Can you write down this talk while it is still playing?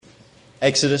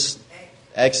Exodus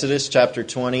chapter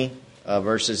 20,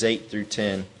 verses 8 through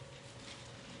 10.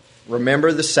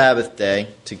 Remember the Sabbath day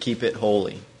to keep it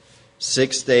holy.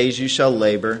 6 days you shall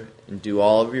labor and do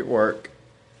all of your work,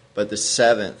 but the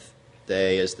seventh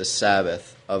day is the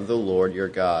Sabbath of the Lord your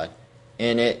God.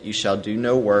 In it you shall do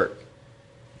no work,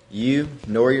 you,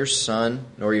 nor your son,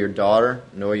 nor your daughter,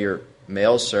 nor your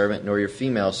male servant, nor your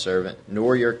female servant,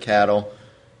 nor your cattle,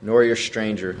 nor your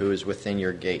stranger who is within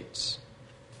your gates.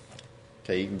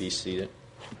 Okay, you can be seated.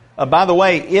 By the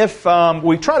way, if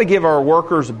we try to give our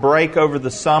workers a break over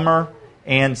the summer,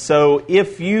 and so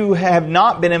if you have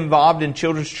not been involved in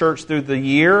children's church through the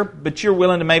year, but you're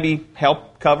willing to maybe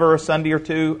help cover a Sunday or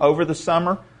two over the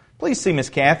summer, please see Miss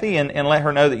Kathy and let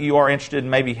her know that you are interested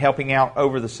in maybe helping out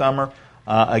over the summer.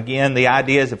 Again, the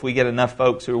idea is if we get enough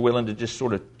folks who are willing to just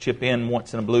sort of chip in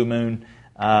once in a blue moon,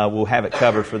 we'll have it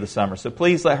covered for the summer. So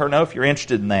please let her know if you're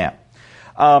interested in that.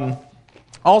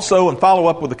 Also, and follow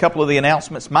up with a couple of the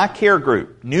announcements, my care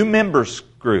group, new members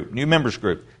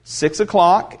group, 6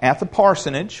 o'clock at the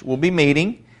parsonage, we'll be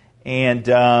meeting, and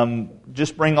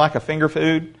just bring like a finger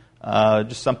food,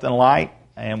 just something light,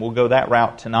 and we'll go that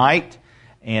route tonight.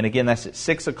 And again, that's at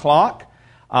 6 o'clock.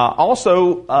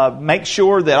 Also, make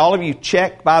sure that all of you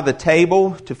check by the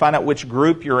table to find out which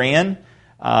group you're in.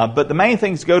 But the main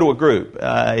thing is go to a group.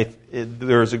 If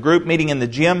there's a group meeting in the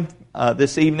gym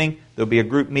this evening, there'll be a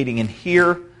group meeting in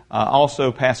here.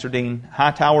 Also, Pastor Dean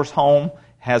Hightower's home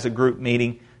has a group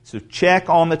meeting. So check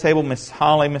on the table. Miss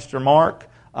Holly, Mr. Mark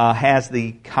has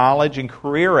the college and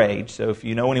career age. So if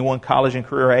you know anyone college and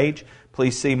career age,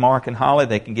 please see Mark and Holly.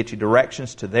 They can get you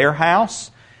directions to their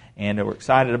house, and we're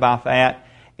excited about that.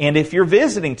 And if you're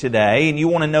visiting today and you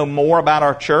want to know more about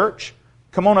our church,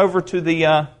 come on over to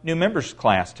the new members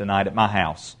class tonight at my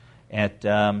house at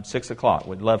 6 o'clock.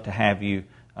 We'd love to have you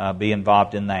be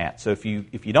involved in that. So if you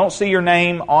don't see your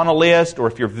name on a list, or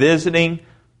if you're visiting,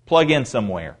 plug in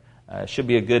somewhere. It should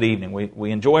be a good evening.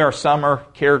 We enjoy our summer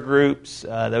care groups.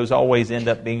 Those always end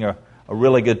up being a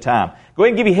really good time. Go ahead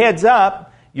and give you a heads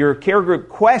up. Your care group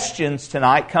questions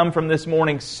tonight come from this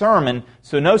morning's sermon,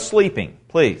 so no sleeping,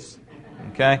 please.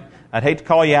 Okay? I'd hate to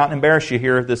call you out and embarrass you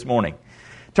here this morning.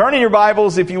 Turn in your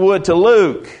Bibles, if you would, to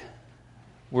Luke.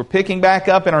 We're picking back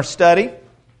up in our study.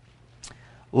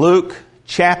 Luke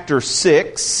chapter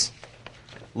 6.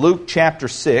 Luke chapter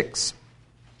 6.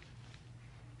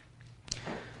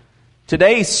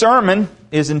 Today's sermon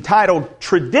is entitled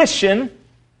Tradition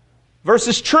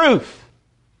versus Truth,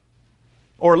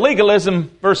 or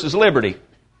Legalism versus Liberty.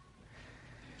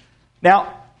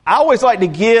 Now, I always like to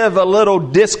give a little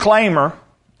disclaimer,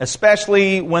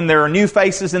 especially when there are new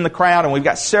faces in the crowd, and we've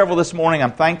got several this morning.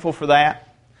 I'm thankful for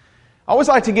that. I always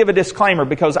like to give a disclaimer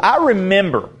because I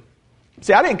remember,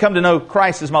 I didn't come to know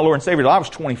Christ as my Lord and Savior until I was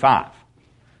 25.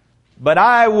 But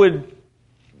I would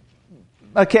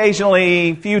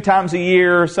occasionally, a few times a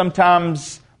year,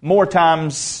 sometimes more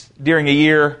times during a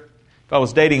year, if I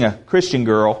was dating a Christian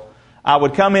girl, I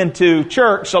would come into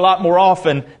church a lot more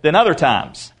often than other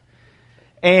times.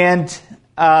 And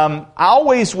I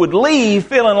always would leave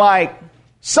feeling like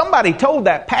somebody told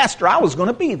that pastor I was going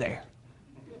to be there,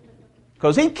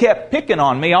 because he kept picking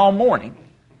on me all morning.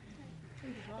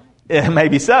 Yeah,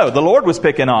 maybe so. The Lord was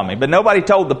picking on me, but nobody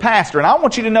told the pastor. And I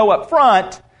want you to know up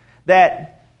front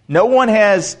that no one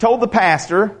has told the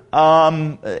pastor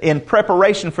in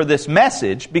preparation for this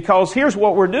message, because here's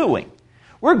what we're doing.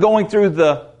 We're going through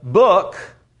the book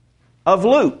of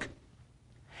Luke.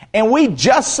 And we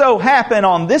just so happen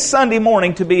on this Sunday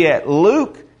morning to be at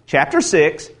Luke chapter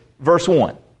 6, verse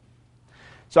 1.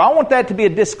 So I want that to be a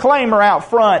disclaimer out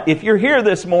front. If you're here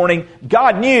this morning,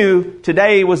 God knew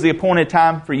today was the appointed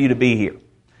time for you to be here.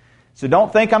 So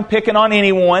don't think I'm picking on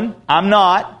anyone. I'm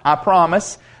not, I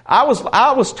promise. I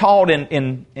was taught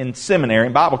in seminary,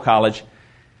 in Bible college,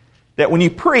 that when you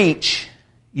preach,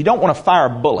 you don't want to fire a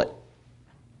bullet.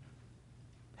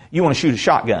 You want to shoot a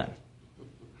shotgun.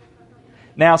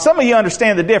 Now, some of you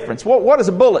understand the difference. What does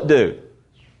a bullet do?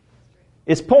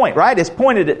 It's point, right? It's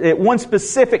pointed at one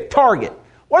specific target.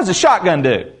 What does a shotgun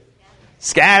do?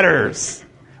 Scatters.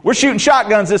 We're shooting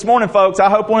shotguns this morning, folks. I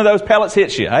hope one of those pellets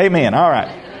hits you. Amen. All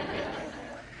right.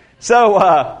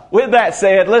 So, with that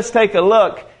said, let's take a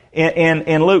look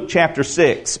in Luke chapter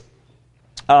 6.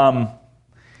 I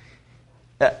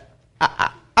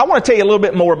want to tell you a little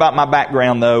bit more about my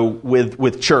background, though,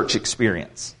 with church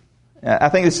experience. I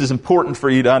think this is important for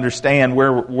you to understand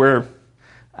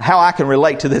how I can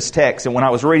relate to this text. And when I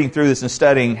was reading through this and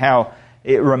studying, how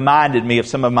it reminded me of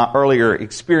some of my earlier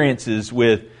experiences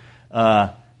with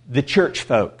the church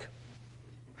folk.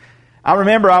 I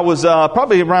remember I was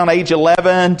probably around age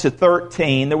 11 to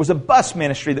 13. There was a bus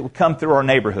ministry that would come through our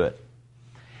neighborhood.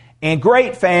 And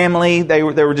great family. They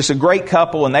were just a great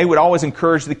couple, and they would always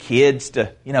encourage the kids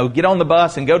to, get on the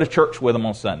bus and go to church with them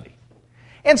on Sunday.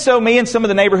 And so me and some of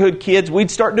the neighborhood kids,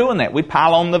 we'd start doing that. We'd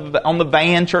pile on the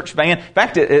van, church van. In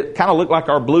fact, it kind of looked like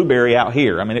our Blueberry out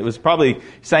here. I mean, it was probably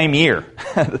same year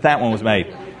that one was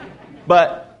made.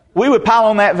 But we would pile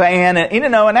on that van,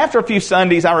 and after a few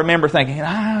Sundays, I remember thinking,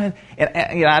 I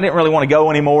didn't really want to go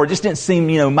anymore. It just didn't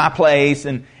seem, my place.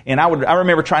 And I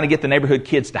remember trying to get the neighborhood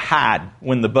kids to hide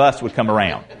when the bus would come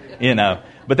around,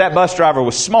 But that bus driver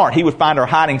was smart. He would find our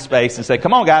hiding space and say,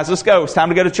 "Come on, guys, let's go. It's time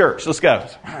to go to church. Let's go."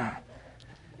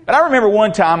 But I remember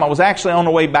one time I was actually on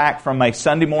the way back from a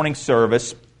Sunday morning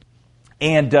service,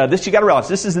 and this, you got to realize,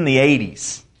 this is in the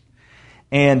 80s.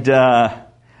 And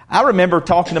I remember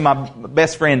talking to my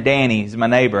best friend Danny, he's my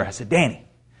neighbor. I said, "Danny,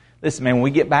 listen, man, when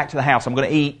we get back to the house, I'm going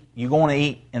to eat. You're going to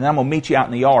eat, and then I'm going to meet you out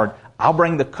in the yard. You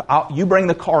bring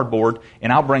the cardboard,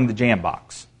 and I'll bring the jam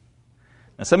box."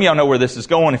 Now, some of y'all know where this is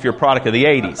going if you're a product of the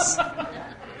 80s.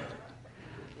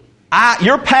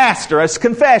 Your pastor, as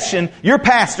confession, your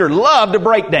pastor loved to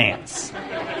break dance.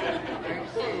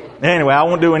 Anyway, I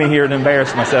won't do any here to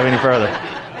embarrass myself any further.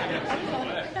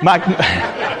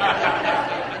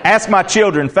 Ask my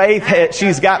children. Faith,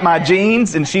 she's got my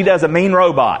genes, and she does a mean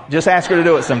robot. Just ask her to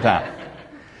do it sometime.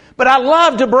 But I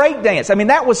love to break dance. I mean,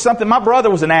 that was something. My brother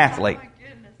was an athlete.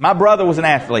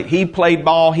 He played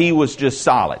ball. He was just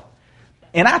solid.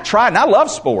 And I tried, and I love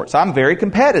sports. I'm very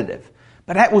competitive.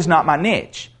 But that was not my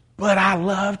niche. But I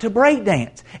love to break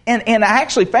dance. And I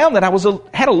actually found that I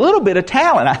had a little bit of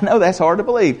talent. I know that's hard to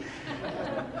believe.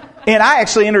 And I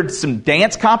actually entered some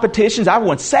dance competitions. I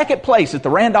won second place at the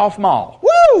Randolph Mall.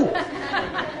 Woo!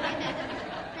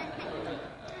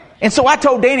 And so I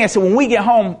told Danny, I said, when we get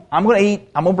home, I'm going to eat.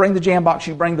 I'm going to bring the jam box.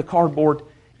 You bring the cardboard,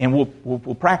 and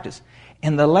we'll practice.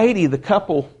 And the lady, the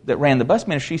couple that ran the bus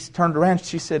ministry, she turned around and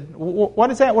she said, "What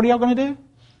is that? What are y'all going to do?"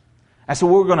 I said,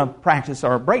 "We're going to practice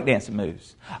our breakdancing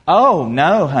moves." "Oh,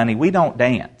 no, honey, we don't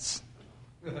dance."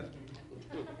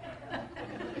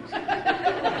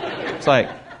 It's like,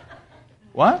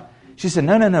 what? She said,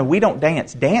 No, we don't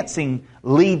dance. Dancing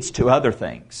leads to other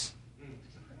things.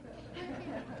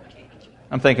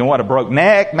 I'm thinking, what, a broke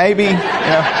neck, maybe?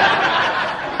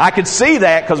 I could see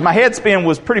that because my head spin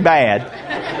was pretty bad.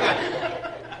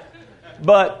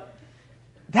 But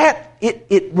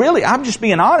it really, I'm just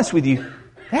being honest with you,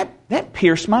 that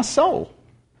pierced my soul.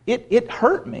 It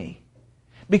hurt me.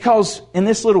 Because in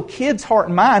this little kid's heart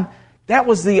and mind, that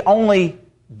was the only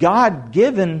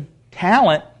God-given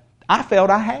talent I felt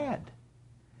I had.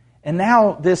 And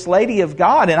now this lady of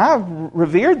God, and I've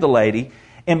revered the lady,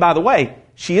 and by the way,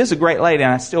 she is a great lady,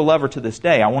 and I still love her to this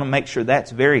day. I want to make sure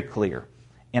that's very clear.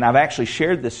 And I've actually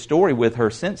shared this story with her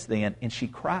since then, and she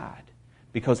cried,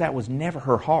 because that was never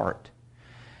her heart.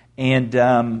 And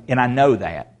I know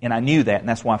that, and I knew that, and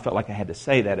that's why I felt like I had to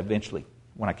say that eventually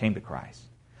when I came to Christ.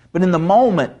 But in the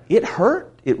moment, it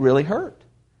hurt. It really hurt.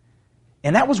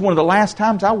 And that was one of the last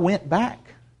times I went back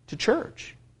to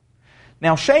church.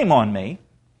 Now, shame on me,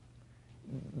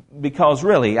 because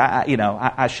really,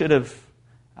 I should have.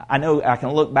 I know I can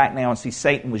look back now and see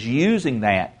Satan was using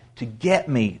that to get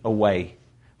me away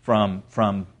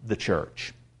from the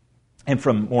church, and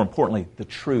from, more importantly, the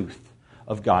truth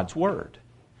of God's Word.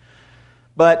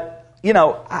 But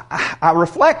I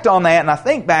reflect on that and I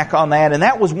think back on that, and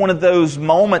that was one of those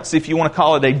moments, if you want to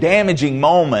call it a damaging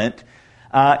moment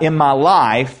in my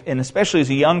life, and especially as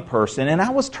a young person, and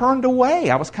I was turned away.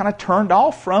 I was kind of turned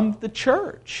off from the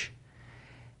church.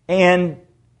 And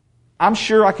I'm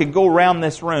sure I could go around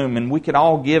this room and we could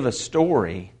all give a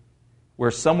story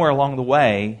where somewhere along the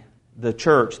way, the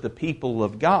church, the people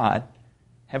of God,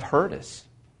 have hurt us.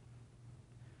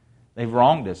 They've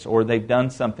wronged us, or they've done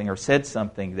something or said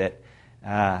something that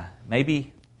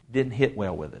maybe didn't hit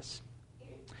well with us.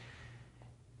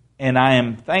 And I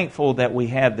am thankful that we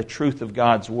have the truth of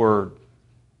God's Word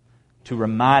to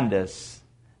remind us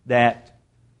that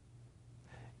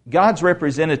God's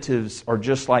representatives are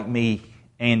just like me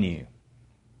and you.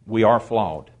 We are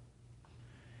flawed.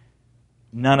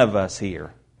 None of us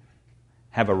here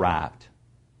have arrived.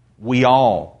 We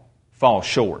all fall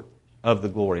short of the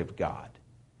glory of God.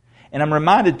 And I'm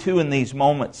reminded too in these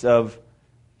moments of,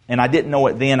 and I didn't know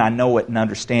it then, I know it and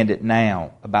understand it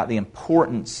now, about the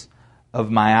importance of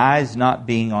my eyes not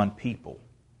being on people,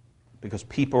 because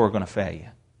people are going to fail you.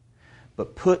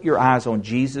 But put your eyes on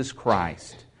Jesus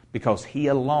Christ, because He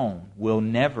alone will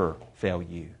never fail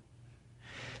you.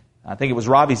 I think it was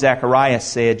Ravi Zacharias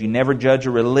said, you never judge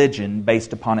a religion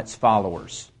based upon its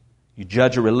followers. You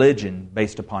judge a religion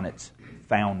based upon its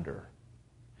founder.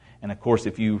 And of course,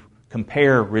 if you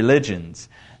compare religions,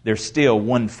 there's still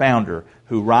one founder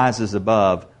who rises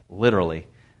above literally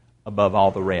above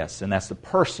all the rest, and that's the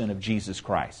person of Jesus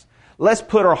Christ. Let's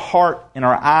put our heart and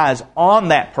our eyes on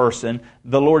that person,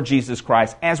 the Lord Jesus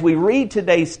Christ. As we read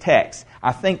today's text,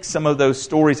 I think some of those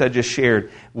stories I just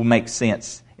shared will make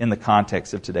sense in the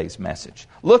context of today's message.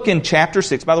 Look in chapter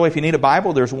 6. By the way, if you need a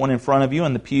Bible, there's one in front of you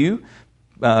in the pew.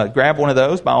 Grab one of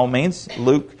those by all means.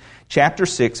 Luke chapter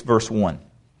 6, verse 1.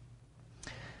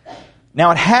 Now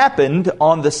it happened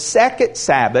on the second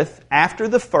Sabbath after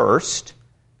the first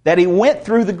that he went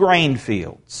through the grain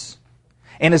fields,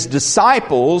 and his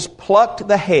disciples plucked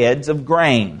the heads of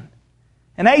grain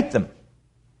and ate them,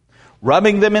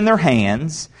 rubbing them in their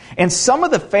hands. And some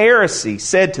of the Pharisees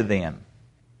said to them,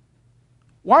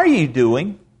 "Why are you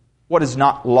doing what is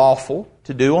not lawful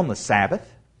to do on the Sabbath?"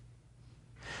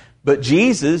 But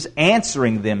Jesus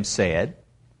answering them said,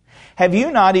 "Have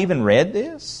you not even read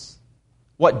this?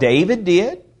 What David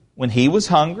did when he was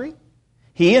hungry,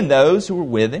 he and those who were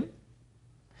with him?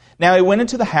 Now he went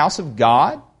into the house of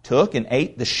God, took and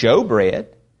ate the showbread,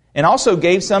 and also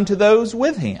gave some to those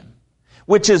with him,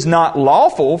 which is not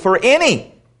lawful for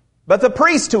any but the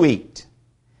priest to eat.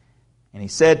 And he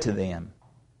said to them,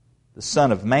 the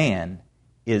Son of Man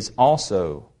is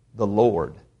also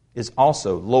Lord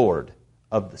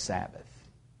of the Sabbath."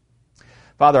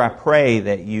 Father, I pray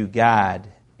that you guide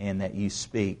and that you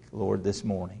speak, Lord, this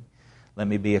morning. Let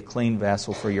me be a clean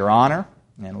vessel for your honor.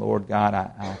 And Lord God,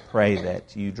 I pray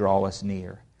that you draw us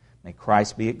near. May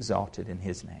Christ be exalted in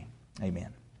his name.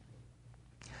 Amen.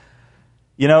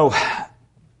 You know,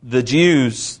 the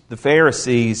Jews, the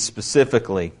Pharisees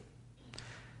specifically,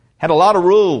 had a lot of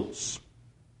rules,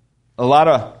 a lot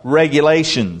of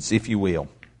regulations, if you will.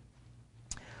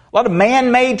 A lot of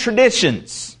man-made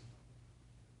traditions.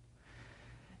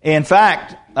 In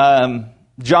fact,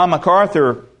 John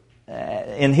MacArthur,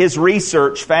 in his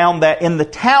research, found that in the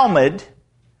Talmud,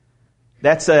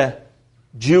 that's a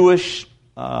Jewish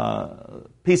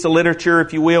piece of literature,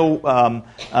 if you will,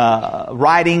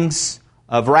 writings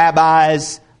of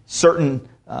rabbis, certain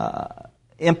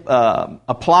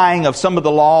applying of some of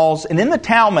the laws. And in the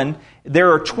Talmud,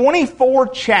 there are 24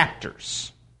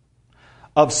 chapters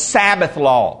of Sabbath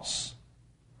laws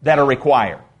that are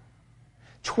required.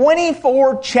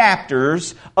 24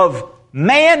 chapters of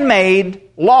man-made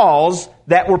laws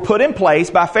that were put in place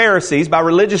by Pharisees, by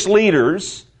religious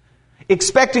leaders,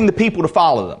 expecting the people to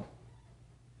follow them.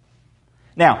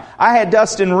 Now, I had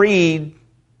Dustin read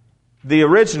the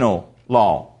original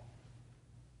law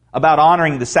about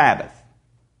honoring the Sabbath.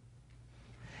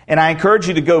 And I encourage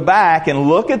you to go back and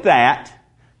look at that,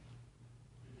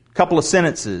 a couple of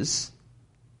sentences,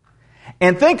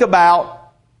 and think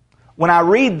about, when I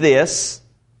read this,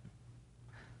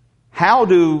 how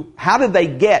did they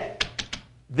get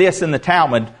this in the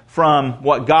Talmud from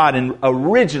what God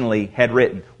originally had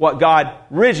written, what God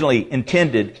originally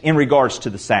intended in regards to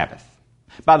the Sabbath?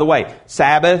 By the way,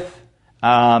 Sabbath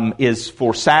is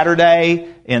for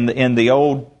Saturday. In the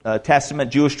Old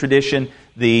Testament Jewish tradition,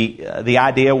 the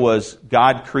idea was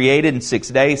God created in 6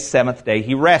 days, seventh day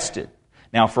He rested.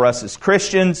 Now for us as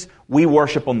Christians, we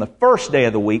worship on the first day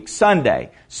of the week,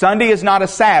 Sunday. Sunday is not a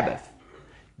Sabbath.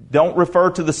 Don't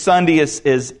refer to the Sunday as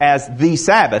the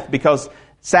Sabbath, because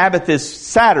Sabbath is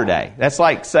Saturday. That's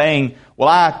like saying, well,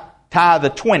 I tithe the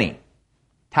 20.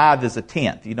 Tithe is a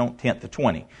tenth. You don't tenth the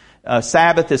 20.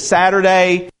 Sabbath is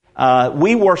Saturday.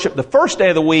 We worship the first day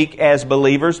of the week as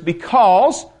believers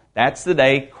because that's the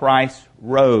day Christ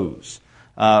rose.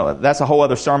 That's a whole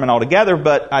other sermon altogether,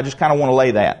 but I just kind of want to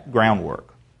lay that groundwork.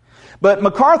 But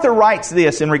MacArthur writes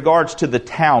this in regards to the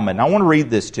Talmud. And I want to read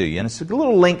this to you. And it's a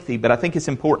little lengthy, but I think it's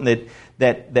important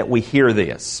that we hear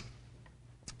this.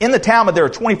 In the Talmud, there are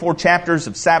 24 chapters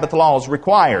of Sabbath laws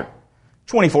required.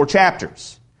 24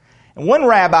 chapters. And one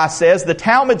rabbi says the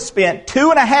Talmud spent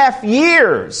 2.5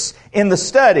 years in the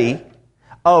study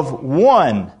of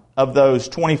one of those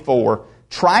 24,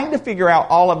 trying to figure out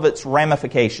all of its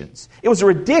ramifications. It was a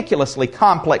ridiculously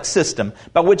complex system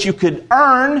by which you could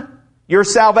earn your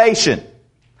salvation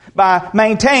by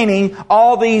maintaining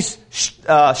all these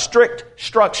strict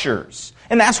structures.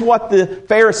 And that's what the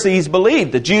Pharisees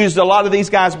believed. The Jews, a lot of these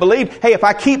guys believed, hey, if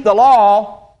I keep the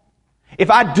law, if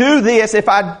I do this, if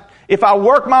I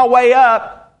work my way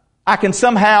up, I can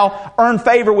somehow earn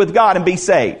favor with God and be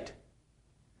saved.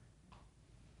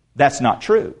 That's not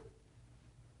true.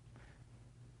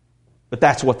 But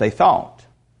that's what they thought.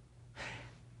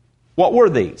 What were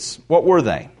these? What were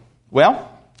they? Well,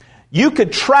 you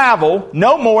could travel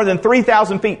no more than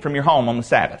 3,000 feet from your home on the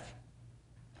Sabbath.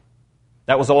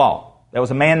 That was a law. That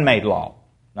was a man-made law.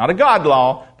 Not a God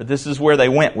law, but this is where they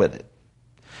went with it.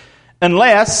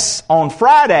 unless on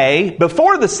Friday,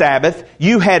 before the Sabbath,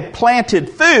 you had planted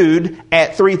food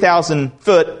at 3,000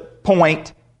 foot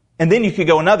point, and then you could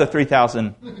go another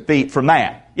 3,000 feet from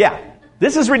that. Yeah,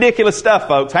 this is ridiculous stuff,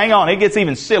 folks. Hang on, it gets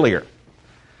even sillier.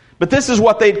 But this is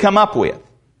what they'd come up with.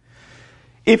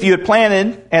 If you had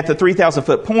planted at the 3,000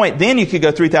 foot point, then you could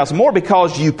go 3,000 more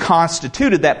because you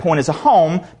constituted that point as a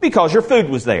home because your food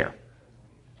was there.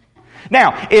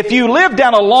 Now, if you lived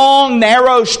down a long,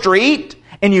 narrow street,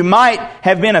 and you might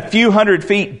have been a few hundred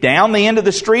feet down the end of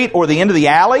the street or the end of the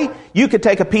alley, you could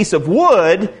take a piece of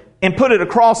wood and put it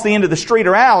across the end of the street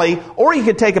or alley, or you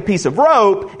could take a piece of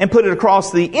rope and put it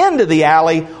across the end of the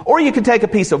alley, or you could take a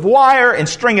piece of wire and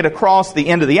string it across the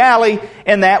end of the alley,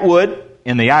 and that would,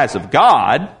 in the eyes of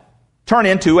God, turn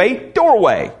into a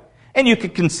doorway. And you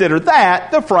could consider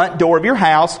that the front door of your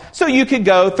house, so you could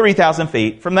go 3,000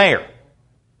 feet from there.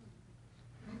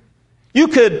 You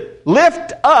could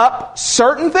lift up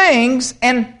certain things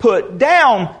and put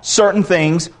down certain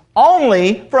things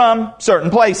only from certain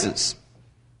places.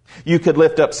 You could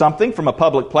lift up something from a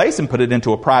public place and put it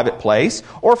into a private place,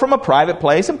 or from a private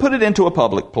place and put it into a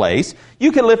public place.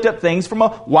 You could lift up things from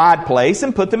a wide place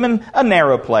and put them in a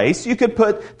narrow place. You could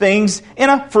put things in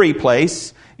a free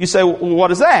place. You say, well,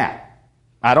 what is that?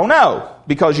 I don't know,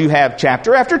 because you have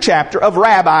chapter after chapter of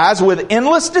rabbis with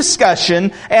endless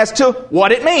discussion as to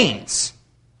what it means.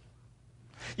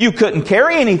 You couldn't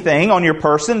carry anything on your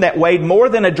person that weighed more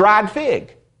than a dried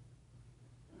fig.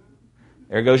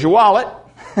 There goes your wallet.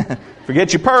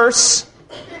 Forget your purse.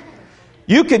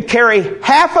 You could carry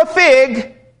half a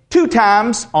fig 2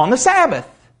 times on the Sabbath.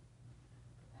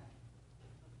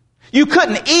 You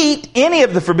couldn't eat any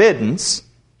of the forbiddens.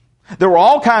 There were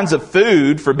all kinds of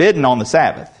food forbidden on the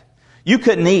Sabbath. You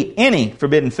couldn't eat any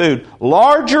forbidden food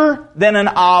larger than an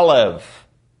olive.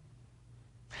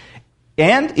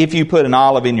 And if you put an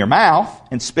olive in your mouth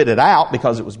and spit it out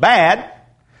because it was bad,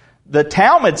 the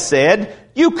Talmud said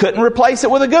you couldn't replace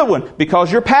it with a good one because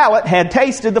your palate had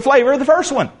tasted the flavor of the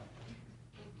first one.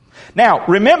 Now,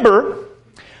 remember,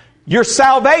 your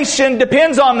salvation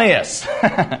depends on this.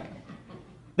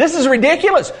 This is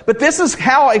ridiculous, but this is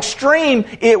how extreme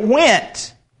it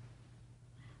went.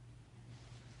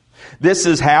 This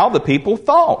is how the people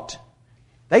thought.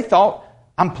 They thought,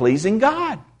 I'm pleasing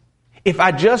God. If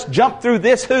I just jump through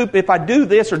this hoop, if I do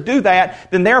this or do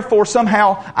that, then therefore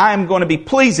somehow I am going to be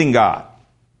pleasing God.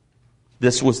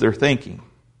 This was their thinking.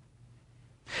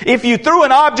 If you threw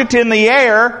an object in the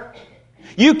air,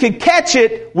 you could catch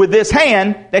it with this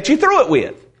hand that you threw it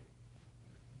with.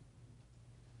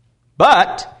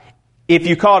 But if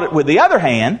you caught it with the other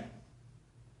hand,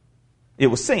 it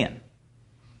was sin.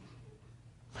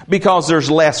 Because there's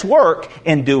less work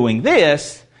in doing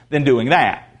this than doing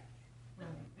that.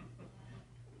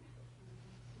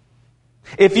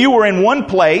 If you were in one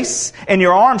place and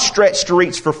your arm stretched to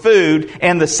reach for food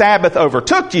and the Sabbath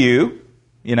overtook you,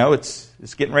 you know, it's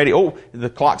getting ready. Oh, the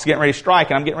clock's getting ready to strike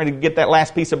and I'm getting ready to get that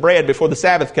last piece of bread before the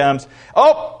Sabbath comes.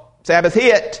 Oh, Sabbath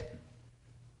hit.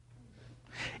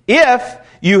 If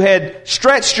you had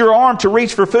stretched your arm to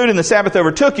reach for food and the Sabbath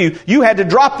overtook you, you had to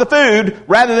drop the food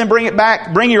rather than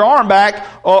bring your arm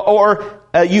back, or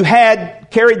you had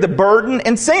carried the burden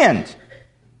and sinned.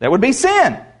 That would be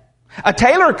sin. A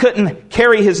tailor couldn't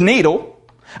carry his needle.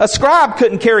 A scribe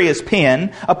couldn't carry his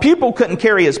pen. A pupil couldn't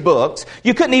carry his books.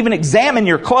 You couldn't even examine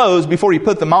your clothes before you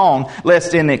put them on,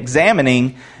 lest in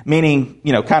examining, meaning,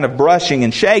 kind of brushing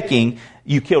and shaking,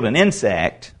 you killed an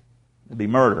insect. It'd be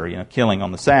murder, killing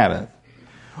on the Sabbath.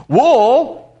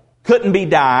 Wool couldn't be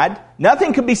dyed.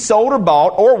 Nothing could be sold or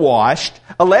bought or washed.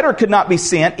 A letter could not be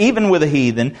sent, even with a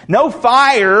heathen. No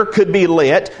fire could be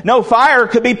lit. No fire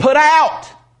could be put out.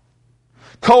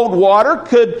 Cold water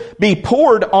could be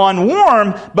poured on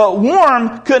warm, but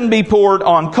warm couldn't be poured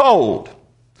on cold.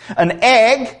 An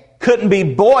egg couldn't be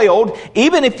boiled,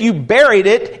 even if you buried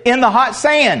it in the hot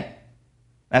sand.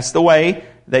 That's the way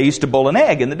they used to boil an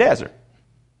egg in the desert.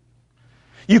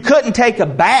 You couldn't take a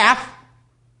bath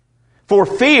for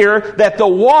fear that the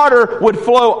water would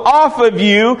flow off of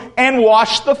you and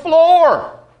wash the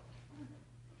floor.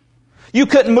 You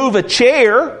couldn't move a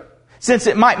chair, since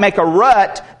it might make a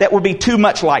rut that would be too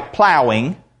much like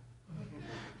plowing.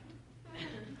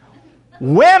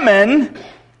 Women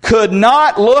could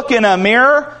not look in a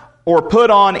mirror or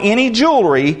put on any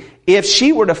jewelry. If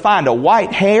she were to find a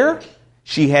white hair,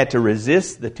 she had to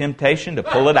resist the temptation to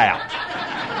pull it out.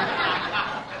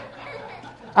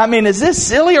 I mean, is this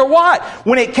silly or what?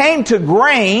 When it came to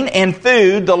grain and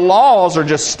food, the laws are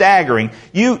just staggering.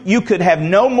 You could have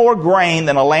no more grain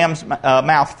than a lamb's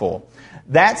mouthful.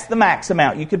 That's the max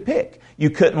amount you could pick. You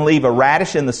couldn't leave a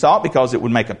radish in the salt because it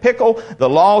would make a pickle. The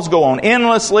laws go on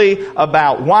endlessly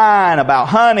about wine, about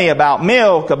honey, about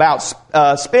milk, about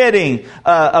spitting,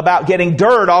 about getting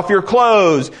dirt off your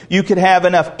clothes. You could have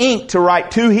enough ink to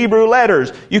write 2 Hebrew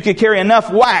letters. You could carry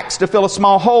enough wax to fill a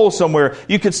small hole somewhere.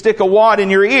 You could stick a wad in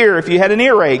your ear if you had an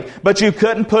earache, but you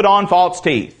couldn't put on false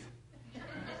teeth.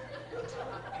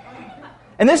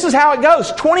 And this is how it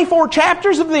goes. 24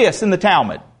 chapters of this in the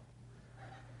Talmud.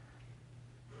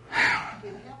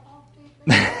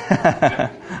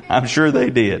 I'm sure they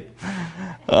did.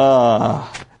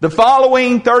 The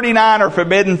following 39 are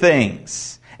forbidden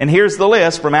things. And here's the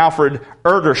list from Alfred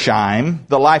Edersheim,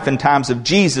 The Life and Times of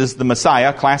Jesus, the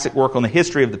Messiah, classic work on the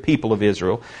history of the people of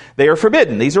Israel. They are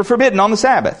forbidden. These are forbidden on the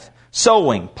Sabbath.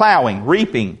 Sowing, plowing,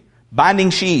 reaping,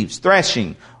 binding sheaves,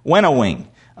 threshing, winnowing,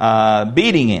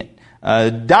 beating it,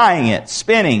 dyeing it,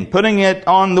 spinning, putting it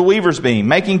on the weaver's beam,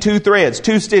 making 2 threads,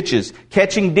 2 stitches,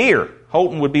 catching deer.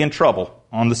 Holton would be in trouble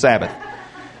on the Sabbath.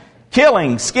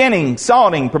 Killing, skinning,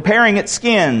 salting, preparing its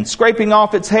skin, scraping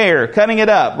off its hair, cutting it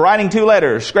up, writing 2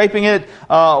 letters, scraping it,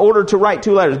 order to write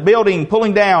 2 letters, building,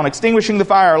 pulling down, extinguishing the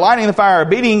fire, lighting the fire,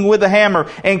 beating with a hammer,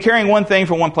 and carrying one thing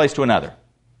from one place to another.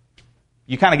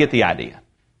 You kind of get the idea.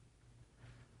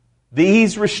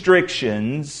 These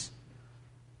restrictions,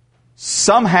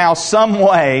 somehow, some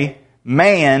way,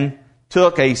 man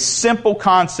took a simple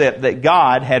concept that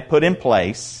God had put in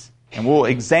place, and we'll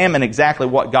examine exactly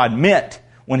what God meant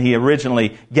when He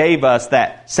originally gave us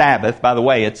that Sabbath. By the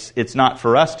way, it's not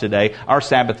for us today. Our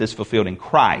Sabbath is fulfilled in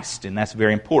Christ, and that's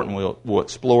very important. We'll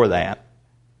explore that.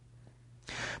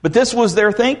 But this was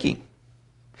their thinking.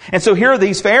 And so here are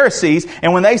these Pharisees,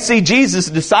 and when they see Jesus'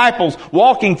 disciples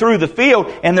walking through the field,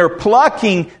 and they're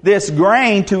plucking this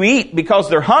grain to eat because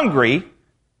they're hungry.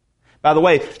 By the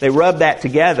way, they rubbed that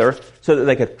together so that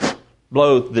they could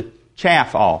blow the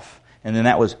chaff off. And then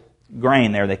that was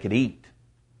grain there they could eat.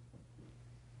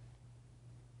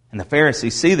 And the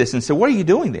Pharisees see this and say, "What are you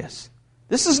doing this?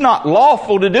 This is not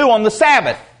lawful to do on the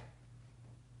Sabbath."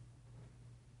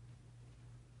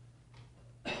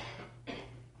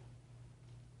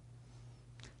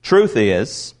 Truth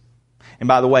is, and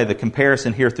by the way, the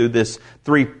comparison here through this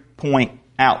 3-point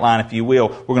outline, if you will,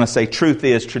 we're going to say truth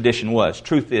is, tradition was.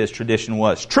 Truth is, tradition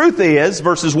was. Truth is,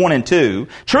 verses 1 and 2,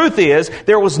 truth is,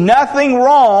 there was nothing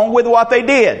wrong with what they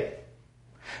did.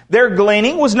 Their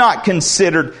gleaning was not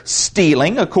considered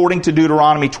stealing, according to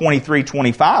Deuteronomy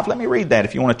 23:25. Let me read that.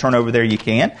 If you want to turn over there, you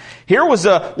can. Here was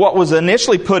what was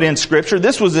initially put in Scripture.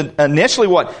 This was initially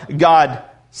what God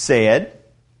said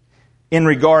in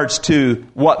regards to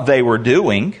what they were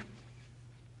doing.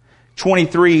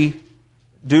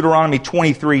 Deuteronomy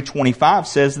 23:25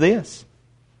 says this: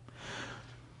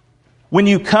 "When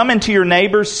you come into your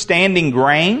neighbor's standing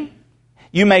grain,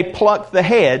 you may pluck the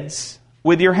heads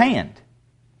with your hand.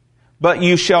 But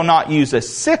you shall not use a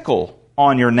sickle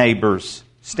on your neighbor's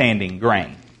standing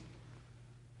grain."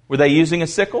 Were they using a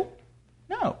sickle?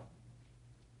 No.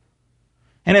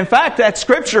 And in fact, that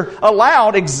Scripture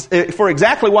allowed for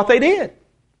exactly what they did.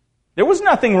 There was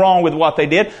nothing wrong with what they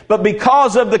did, but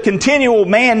because of the continual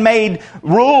man-made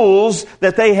rules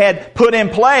that they had put in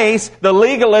place, the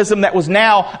legalism that was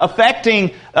now affecting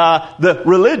the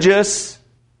religious,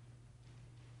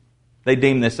 they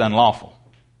deemed this unlawful.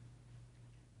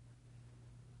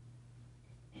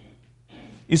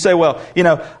 You say, well,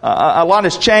 a lot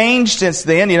has changed since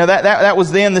then. That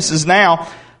was then, this is now.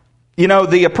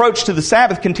 The approach to the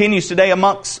Sabbath continues today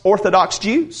amongst Orthodox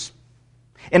Jews.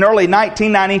 In early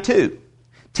 1992,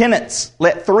 tenants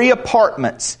let 3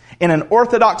 apartments in an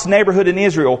Orthodox neighborhood in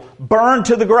Israel burn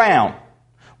to the ground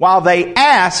while they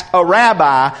asked a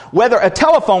rabbi whether a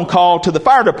telephone call to the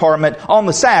fire department on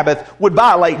the Sabbath would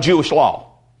violate Jewish law.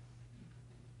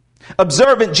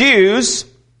 Observant Jews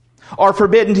are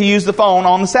forbidden to use the phone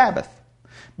on the Sabbath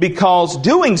because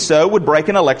doing so would break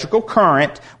an electrical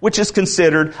current, which is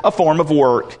considered a form of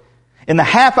work. In the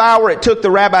half hour it took the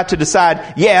rabbi to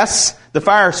decide, yes, the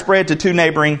fire spread to 2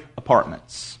 neighboring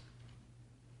apartments.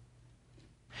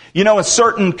 In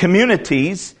certain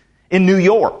communities in New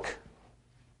York,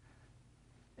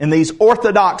 in these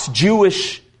Orthodox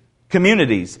Jewish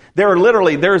communities, there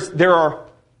are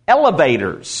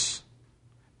elevators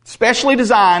specially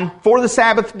designed for the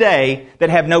Sabbath day that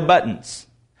have no buttons.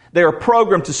 They are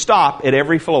programmed to stop at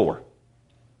every floor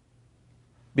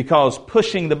because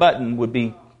pushing the button would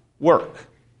be work.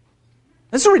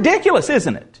 This is ridiculous,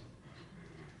 isn't it?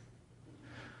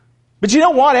 But you know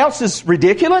what else is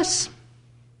ridiculous?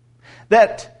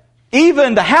 That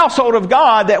even the household of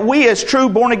God, that we as true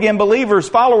born-again believers,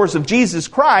 followers of Jesus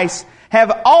Christ,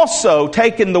 have also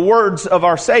taken the words of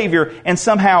our Savior and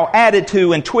somehow added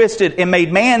to and twisted and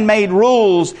made man-made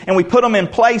rules, and we put them in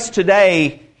place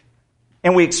today,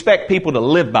 and we expect people to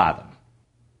live by them.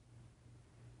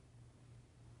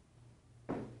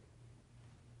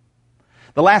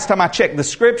 The last time I checked the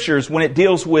Scriptures, when it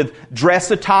deals with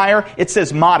dress attire, it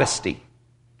says modesty.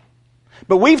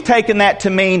 But we've taken that to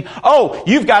mean, oh,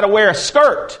 you've got to wear a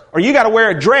skirt, or you've got to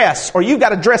wear a dress, or you've got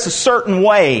to dress a certain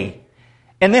way.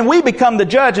 And then we become the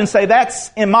judge and say,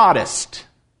 that's immodest.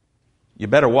 You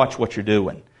better watch what you're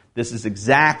doing. This is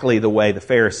exactly the way the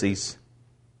Pharisees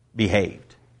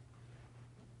behaved.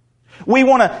 We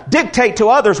want to dictate to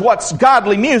others what's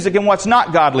godly music and what's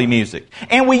not godly music.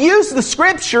 And we use the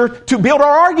Scripture to build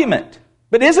our argument.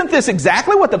 But isn't this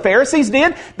exactly what the Pharisees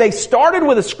did? They started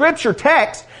with a Scripture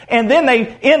text, and then they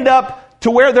end up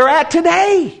to where they're at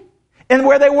today, and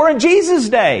where they were in Jesus'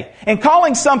 day. And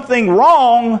calling something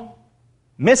wrong,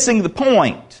 missing the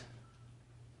point,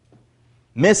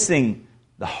 missing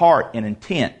the heart and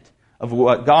intent of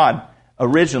what God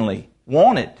originally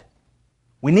wanted.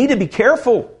 We need to be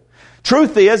careful.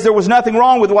 Truth is, there was nothing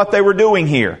wrong with what they were doing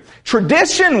here.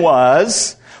 Tradition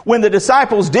was, when the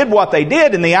disciples did what they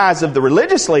did in the eyes of the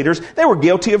religious leaders, they were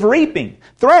guilty of reaping,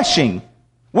 threshing,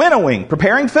 winnowing,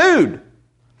 preparing food.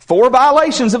 4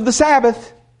 violations of the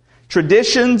Sabbath.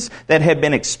 Traditions that had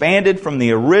been expanded from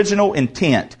the original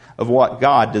intent of what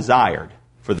God desired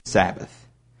for the Sabbath.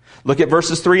 Look at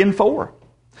verses 3 and 4.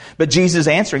 But Jesus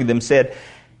answering them said,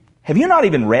 have you not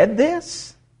even read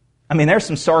this? I mean, there's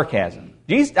some sarcasm.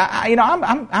 Jesus,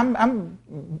 I'm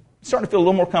starting to feel a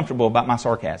little more comfortable about my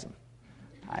sarcasm.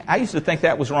 I used to think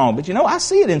that was wrong, but I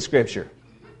see it in Scripture.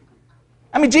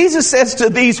 I mean, Jesus says to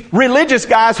these religious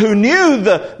guys who knew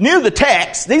the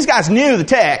text, these guys knew the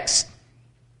text.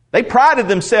 They prided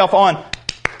themselves on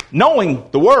knowing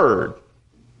the Word.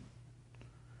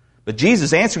 But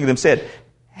Jesus answering them said,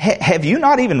 have you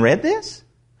not even read this?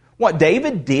 What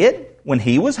David did when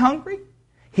he was hungry?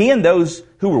 He and those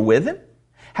who were with him?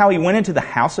 How he went into the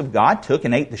house of God, took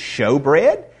and ate the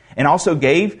showbread, and also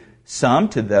gave some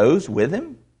to those with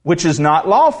him, which is not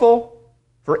lawful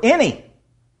for any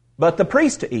but the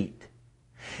priest to eat.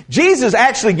 Jesus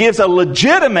actually gives a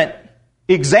legitimate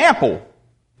example.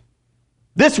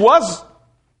 This was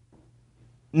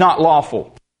not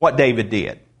lawful, what David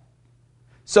did.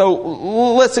 So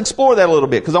let's explore that a little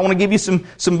bit, because I want to give you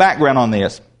some background on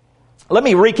this. Let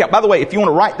me recap. By the way, if you want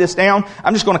to write this down,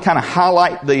 I'm just going to kind of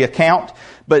highlight the account,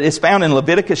 but it's found in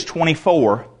Leviticus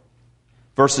 24,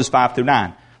 verses 5 through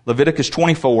 9. Leviticus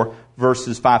 24,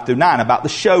 verses 5 through 9, about the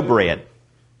showbread.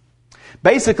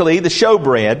 Basically, the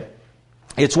showbread,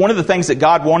 it's one of the things that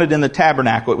God wanted in the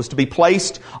tabernacle. It was to be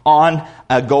placed on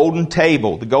a golden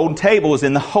table. The golden table is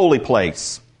in the holy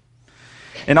place.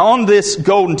 And on this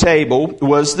golden table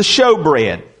was the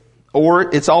showbread,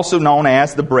 or it's also known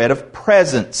as the bread of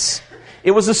presence.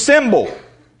 It was a symbol,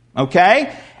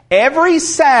 okay? Every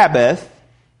Sabbath,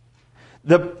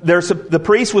 the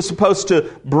priest was supposed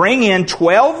to bring in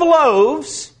 12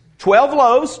 loaves,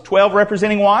 12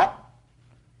 representing what?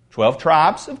 12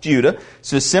 tribes of Judah.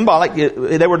 So symbolic,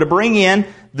 they were to bring in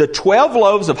the 12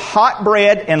 loaves of hot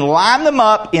bread and line them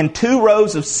up in 2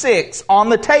 rows of 6 on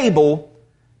the table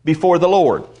before the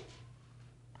Lord.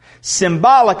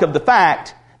 Symbolic of the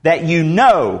fact that you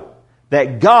know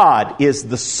that God is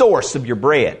the source of your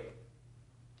bread.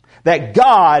 That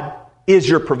God is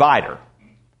your provider.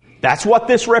 That's what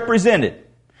this represented.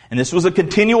 And this was a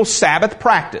continual Sabbath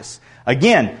practice.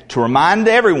 Again, to remind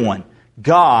everyone,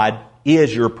 God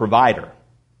is your provider.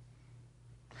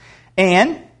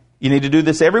 And you need to do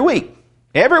this every week.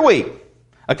 Every week.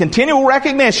 A continual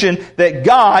recognition that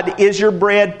God is your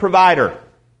bread provider.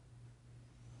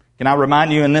 Can I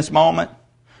remind you in this moment?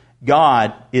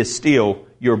 God is still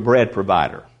your bread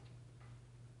provider.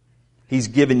 He's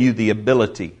given you the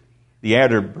ability, the air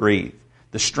to breathe,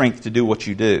 the strength to do what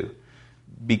you do.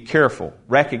 Be careful.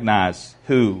 Recognize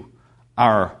who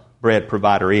our bread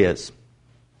provider is.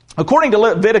 According to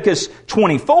Leviticus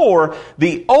 24,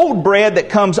 the old bread that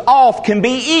comes off can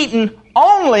be eaten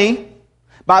only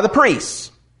by the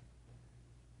priests,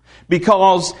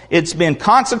 because it's been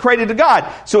consecrated to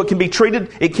God. So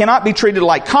it cannot be treated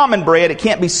like common bread. It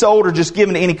can't be sold or just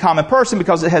given to any common person,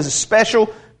 because it has a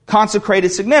special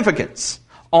consecrated significance.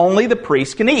 Only the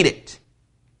priest can eat it.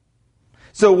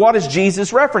 So what is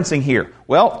Jesus referencing here?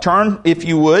 Well, turn, if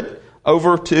you would,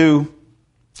 over to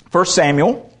 1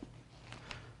 Samuel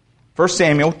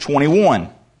 21.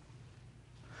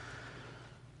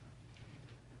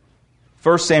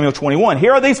 1 Samuel 21.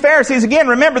 Here are these Pharisees again.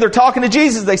 Remember, they're talking to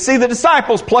Jesus. They see the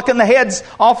disciples plucking the heads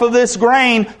off of this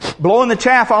grain, blowing the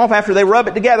chaff off after they rub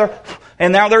it together.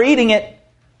 And now they're eating it.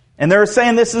 And they're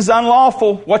saying this is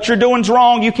unlawful. What you're doing is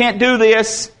wrong. You can't do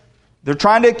this. They're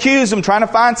trying to accuse him, trying to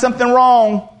find something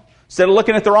wrong. Instead of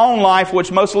looking at their own life,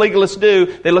 which most legalists do,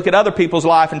 they look at other people's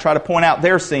life and try to point out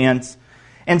their sins.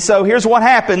 And so here's what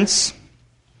happens.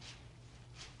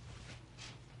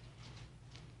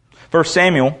 1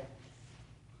 Samuel.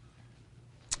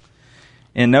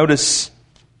 And notice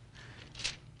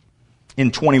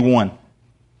in 21,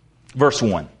 verse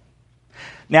 1.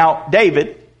 Now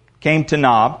David came to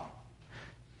Nob,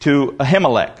 to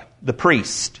Ahimelech, the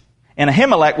priest. And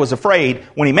Ahimelech was afraid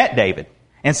when he met David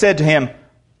and said to him,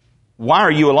 "Why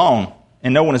are you alone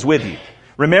and no one is with you?"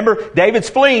 Remember, David's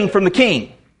fleeing from the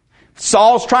king.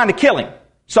 Saul's trying to kill him.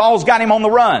 Saul's got him on the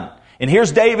run. And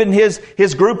here's David and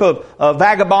his group of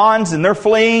vagabonds, and they're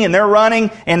fleeing and they're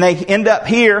running, and they end up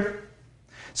here.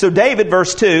 So David,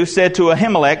 verse 2, said to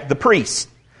Ahimelech, the priest,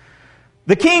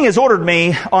 "The king has ordered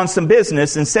me on some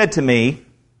business and said to me,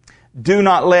 'Do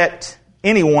not let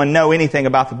anyone know anything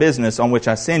about the business on which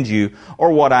I send you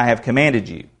or what I have commanded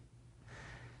you.'"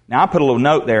 Now I put a little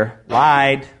note there.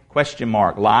 Lied, question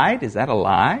mark. Lied? Is that a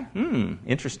lie?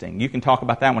 Interesting. You can talk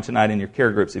about that one tonight in your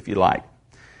care groups if you like.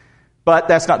 But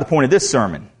that's not the point of this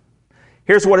sermon.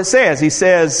 Here's what it says. He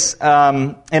says,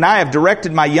 "And I have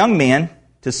directed my young men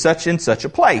to such and such a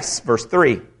place." Verse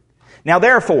 3. "Now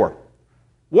therefore,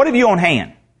 what have you on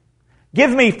hand?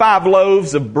 Give me 5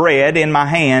 loaves of bread in my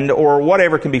hand, or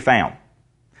whatever can be found."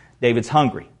 David's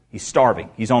hungry. He's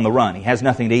starving. He's on the run. He has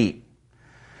nothing to eat.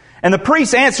 And the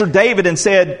priest answered David and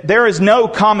said, "There is no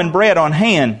common bread on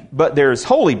hand, but there is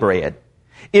holy bread.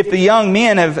 If the young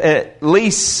men have at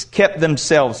least kept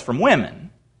themselves from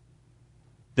women."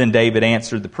 Then David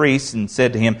answered the priest and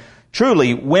said to him,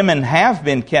 "Truly, women have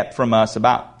been kept from us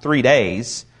about 3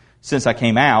 days since I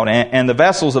came out, and the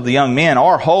vessels of the young men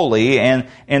are holy, and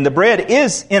the bread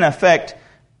is in effect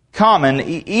common,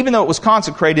 even though it was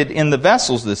consecrated in the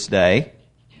vessels this day."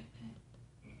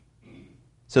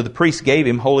 So the priest gave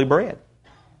him holy bread,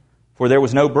 for there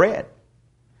was no bread.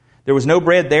 There was no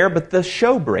bread there but the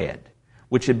showbread,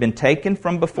 which had been taken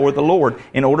from before the Lord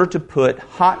in order to put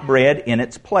hot bread in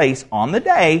its place on the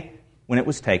day when it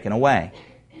was taken away.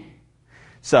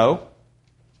 So,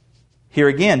 here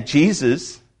again,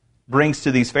 Jesus brings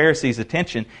to these Pharisees'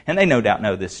 attention, and they no doubt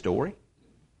know this story.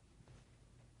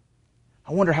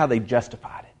 I wonder how they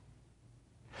justified it.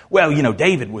 Well,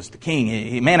 David was the king,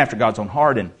 a man after God's own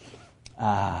heart,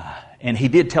 and he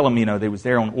did tell them, they was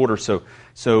there on order.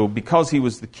 So because he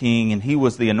was the king and he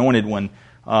was the anointed one,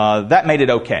 that made it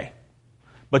okay.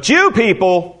 But you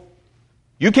people,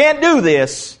 you can't do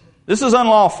this. This is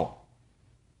unlawful.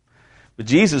 But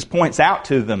Jesus points out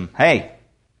to them, hey,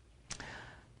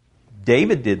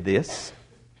 David did this.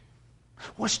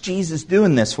 What's Jesus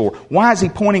doing this for? Why is he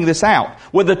pointing this out?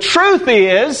 Well, the truth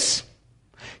is,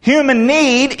 human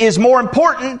need is more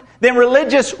important than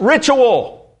religious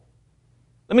ritual.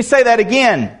 Let me say that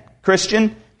again,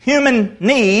 Christian. Human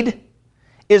need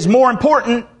is more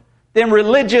important than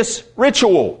religious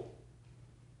ritual.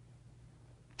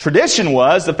 Tradition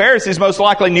was, the Pharisees most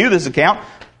likely knew this account,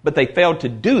 but they failed to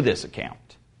do this account.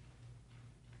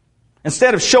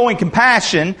 Instead of showing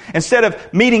compassion, instead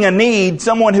of meeting a need,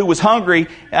 someone who was hungry,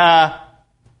 and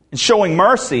showing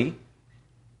mercy,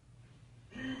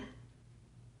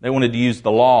 they wanted to use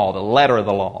the law, the letter of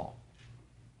the law,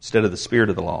 instead of the spirit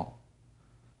of the law.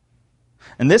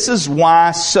 And this is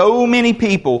why so many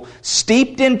people,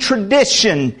 steeped in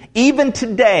tradition, even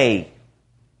today,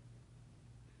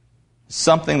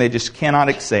 something they just cannot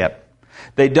accept.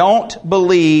 They don't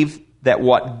believe that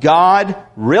what God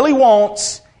really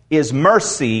wants is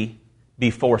mercy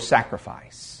before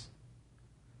sacrifice.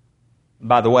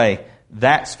 By the way,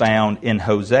 that's found in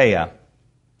Hosea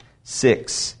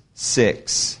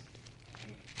 6:6.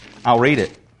 I'll read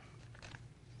it.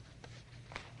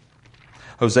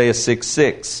 Hosea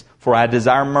 6:6. "For I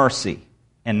desire mercy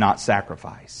and not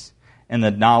sacrifice, and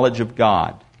the knowledge of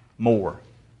God more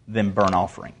than burnt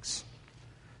offerings."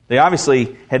 They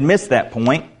obviously had missed that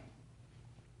point.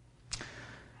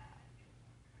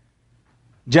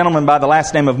 A gentleman by the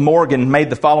last name of Morgan made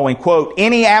the following quote,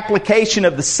 "Any application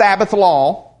of the Sabbath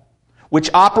law which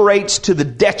operates to the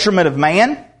detriment of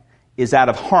man is out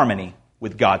of harmony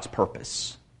with God's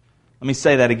purpose." Let me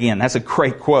say that again. That's a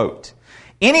great quote.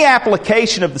 Any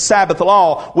application of the Sabbath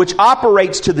law which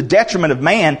operates to the detriment of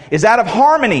man is out of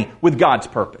harmony with God's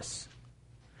purpose.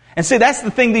 And see, that's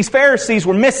the thing these Pharisees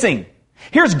were missing.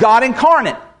 Here's God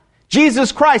incarnate,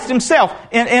 Jesus Christ himself,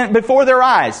 before their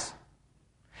eyes.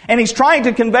 And he's trying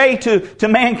to convey to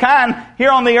mankind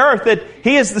here on the earth that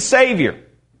he is the Savior.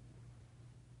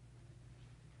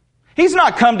 He's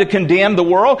not come to condemn the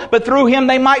world, but through Him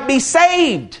they might be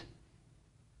saved.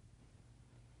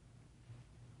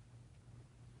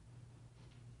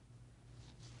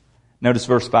 Notice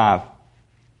verse 5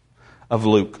 of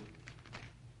Luke.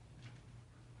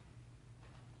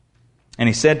 And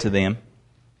He said to them,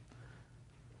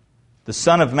 the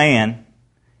Son of Man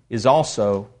is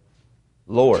also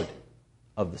Lord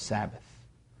of the Sabbath.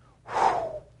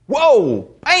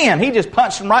 Whoa! Bam! He just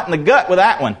punched him right in the gut with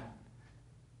that one.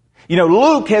 You know,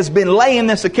 Luke has been laying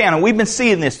this account, and we've been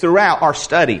seeing this throughout our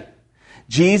study.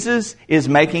 Jesus is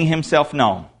making Himself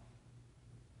known.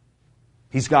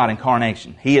 He's God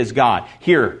incarnation. He is God,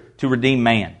 here to redeem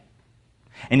man.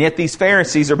 And yet these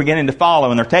Pharisees are beginning to follow,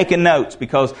 and they're taking notes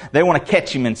because they want to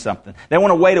catch Him in something. They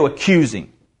want a way to accuse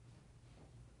Him.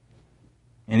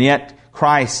 And yet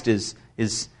Christ is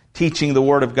teaching the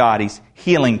Word of God. He's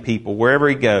healing people wherever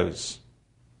He goes.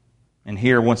 And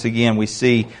here, once again, we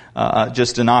see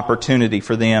just an opportunity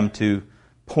for them to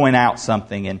point out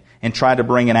something and try to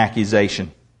bring an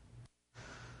accusation.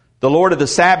 The Lord of the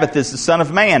Sabbath is the Son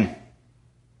of Man.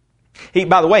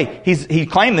 By the way, he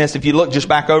claimed this if you look just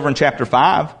back over in chapter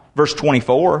 5, verse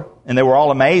 24. And they were all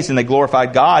amazed and they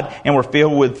glorified God and were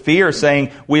filled with fear,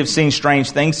 saying, we have seen strange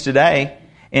things today.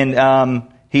 And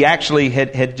he actually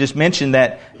had just mentioned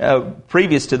that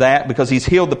previous to that, because He's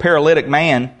healed the paralytic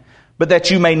man, but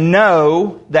that you may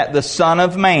know that the Son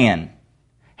of Man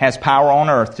has power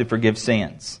on earth to forgive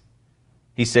sins.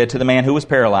 He said to the man who was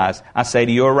paralyzed, I say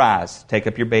to you, arise, take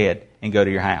up your bed, and go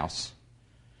to your house.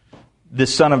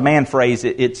 This Son of Man phrase,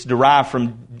 it's derived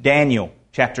from Daniel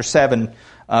chapter 7,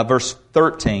 verse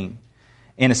 13.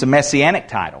 And it's a messianic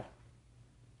title.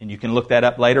 And you can look that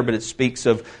up later, but it speaks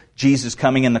of Jesus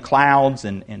coming in the clouds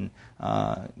and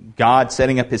God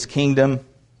setting up His kingdom.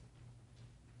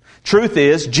 Truth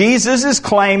is, Jesus is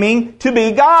claiming to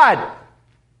be God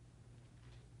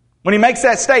when He makes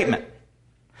that statement.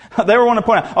 They were wanting to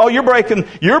point out, oh, you're breaking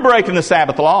the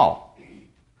Sabbath law.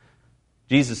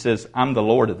 Jesus says, I'm the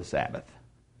Lord of the Sabbath.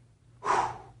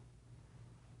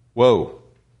 Whoa.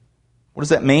 What does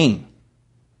that mean?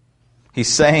 He's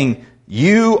saying,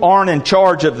 you aren't in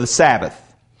charge of the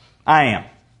Sabbath. I am.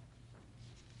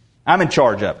 I'm in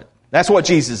charge of it. That's what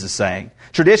Jesus is saying.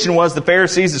 Tradition was the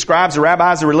Pharisees, the scribes, the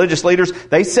rabbis, the religious leaders,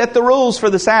 they set the rules for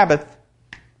the Sabbath,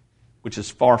 which is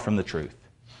far from the truth.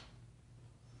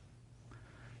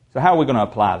 So how are we going to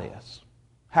apply this?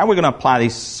 How are we going to apply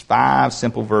these 5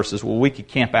 simple verses? Well, we could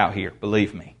camp out here,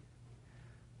 believe me.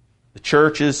 The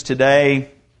churches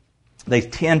today, they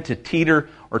tend to teeter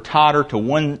or totter to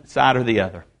one side or the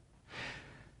other.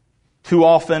 Too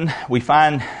often, we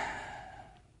find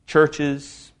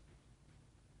churches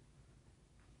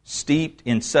steeped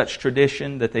in such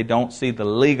tradition that they don't see the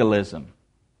legalism,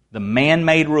 the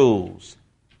man-made rules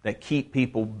that keep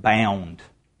people bound.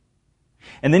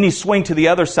 And then you swing to the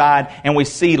other side and we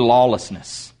see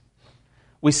lawlessness.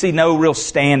 We see no real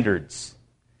standards.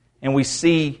 And we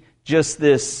see just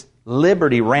this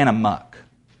liberty ran amok.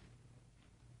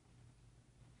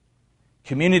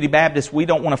 Community Baptists, we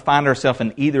don't want to find ourselves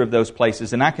in either of those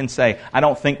places. And I can say, I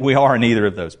don't think we are in either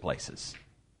of those places.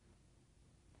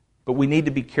 But we need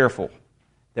to be careful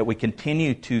that we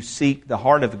continue to seek the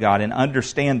heart of God and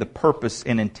understand the purpose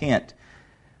and intent.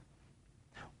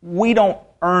 We don't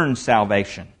earn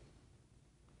salvation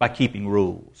by keeping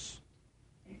rules.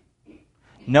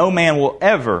 No man will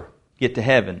ever get to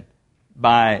heaven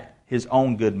by his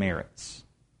own good merits.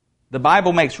 The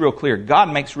Bible makes real clear,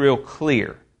 God makes real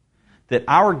clear that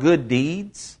our good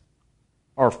deeds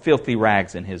are filthy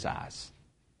rags in His eyes.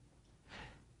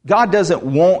 God doesn't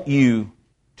want you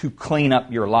to clean up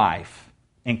your life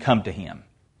and come to Him.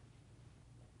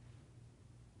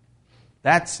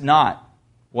 That's not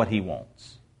what He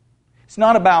wants. It's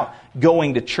not about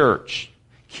going to church,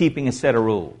 keeping a set of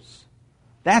rules.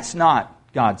 That's not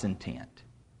God's intent.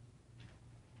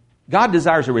 God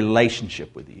desires a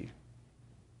relationship with you.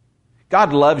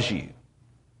 God loves you.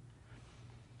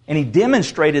 And He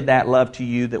demonstrated that love to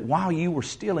you that while you were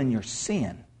still in your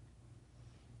sin,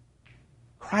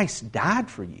 Christ died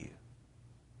for you.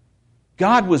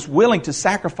 God was willing to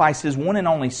sacrifice His one and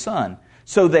only Son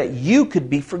so that you could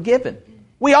be forgiven.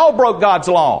 We all broke God's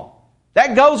law.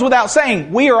 That goes without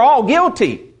saying. We are all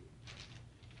guilty.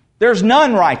 There's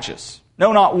none righteous.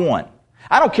 No, not one.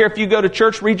 I don't care if you go to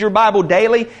church, read your Bible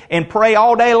daily, and pray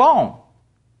all day long.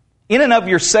 In and of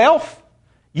yourself,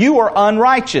 you are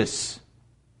unrighteous.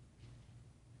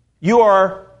 You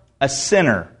are a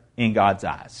sinner in God's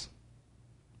eyes.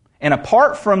 And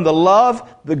apart from the love,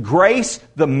 the grace,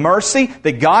 the mercy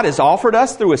that God has offered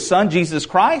us through His Son, Jesus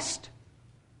Christ,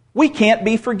 we can't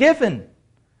be forgiven.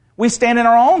 We stand in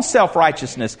our own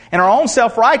self-righteousness, and our own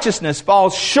self-righteousness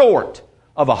falls short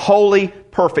of a holy,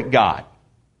 perfect God.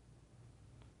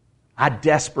 I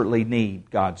desperately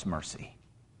need God's mercy.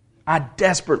 I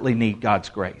desperately need God's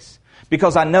grace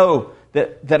because I know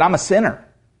that I'm a sinner.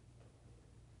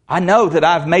 I know that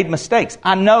I've made mistakes.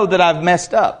 I know that I've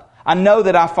messed up. I know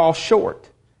that I fall short.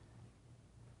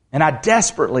 And I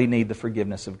desperately need the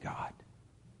forgiveness of God.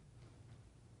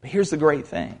 But here's the great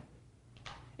thing.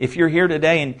 If you're here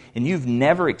today and you've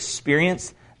never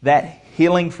experienced that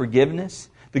healing forgiveness,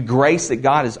 the grace that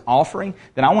God is offering,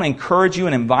 then I want to encourage you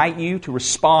and invite you to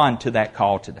respond to that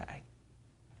call today.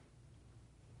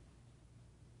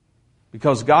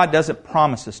 Because God doesn't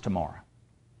promise us tomorrow.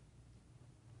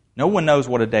 No one knows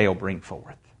what a day will bring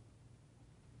forth.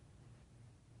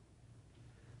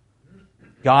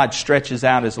 God stretches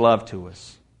out His love to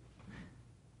us.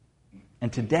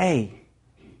 And today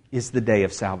is the day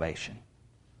of salvation.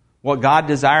 What God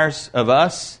desires of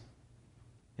us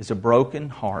is a broken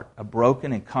heart, a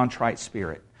broken and contrite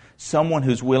spirit. Someone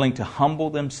who's willing to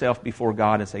humble themselves before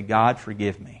God and say, God,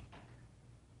 forgive me.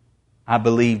 I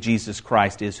believe Jesus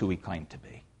Christ is who He claimed to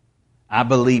be. I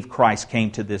believe Christ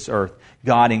came to this earth,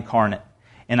 God incarnate.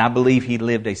 And I believe He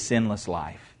lived a sinless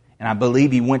life. And I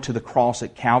believe He went to the cross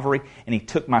at Calvary and He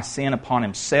took my sin upon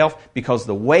Himself because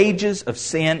the wages of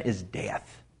sin is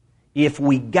death. If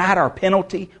we got our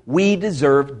penalty, we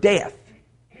deserve death.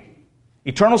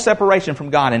 Eternal separation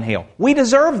from God in hell. We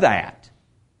deserve that.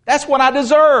 That's what I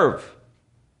deserve.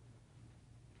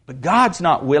 But God's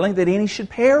not willing that any should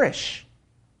perish,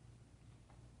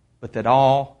 but that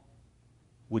all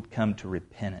would come to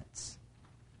repentance.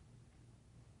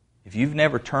 If you've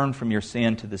never turned from your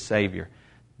sin to the Savior,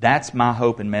 that's my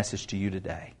hope and message to you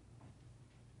today.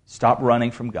 Stop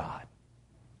running from God.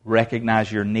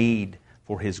 Recognize your need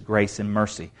for His grace and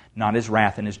mercy, not His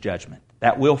wrath and His judgment.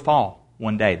 That will fall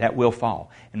one day. That will fall.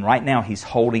 And right now He's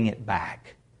holding it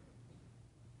back.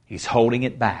 He's holding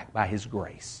it back by His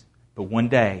grace. But one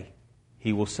day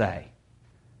He will say,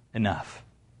 enough.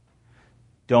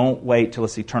 Don't wait till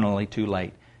it's eternally too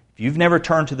late. If you've never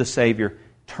turned to the Savior,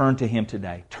 turn to Him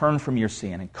today. Turn from your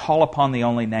sin and call upon the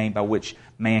only name by which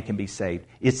man can be saved.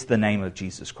 It's the name of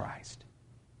Jesus Christ.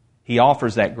 He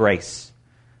offers that grace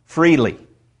freely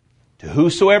to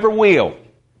whosoever will.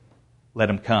 Let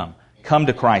him come. Come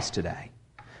to Christ today.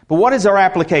 But what is our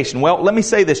application? Well, let me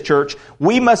say this, church.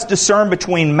 We must discern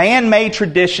between man-made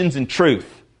traditions and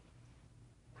truth.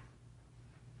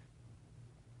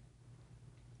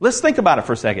 Let's think about it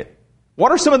for a second.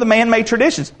 What are some of the man-made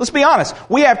traditions? Let's be honest.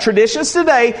 We have traditions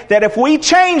today that if we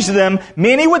change them,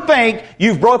 many would think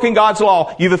you've broken God's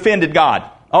law, you've offended God.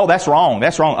 Oh, that's wrong.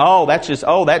 That's wrong. Oh,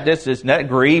 that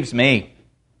grieves me.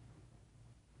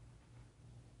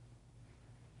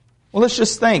 Well, let's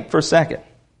just think for a second.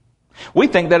 We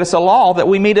think that it's a law that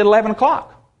we meet at 11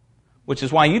 o'clock, which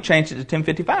is why you changed it to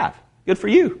 10:55. Good for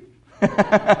you.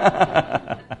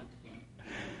 I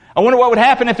wonder what would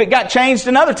happen if it got changed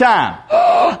another time.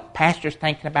 Pastor's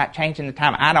thinking about changing the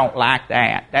time. I don't like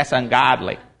that. That's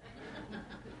ungodly.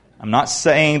 I'm not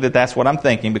saying that that's what I'm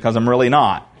thinking because I'm really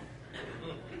not.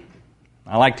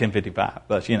 I like 10:55,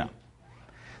 but you know.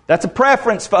 That's a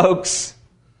preference, folks.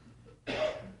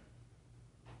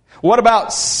 What about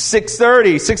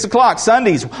 6:30, 6 o'clock,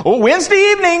 Sundays? Oh,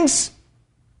 Wednesday evenings.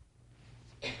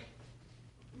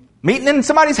 Meeting in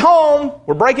somebody's home.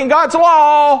 We're breaking God's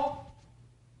law.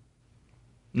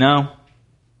 No.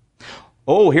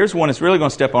 Oh, here's one that's really going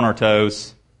to step on our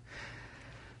toes.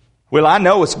 Well, I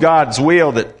know it's God's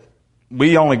will that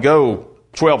we only go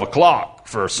 12 o'clock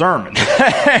for a sermon.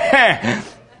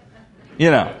 You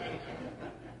know.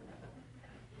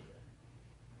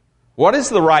 What is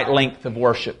the right length of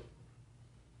worship?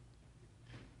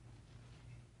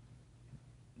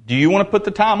 Do you want to put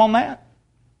the time on that?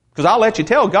 Because I'll let you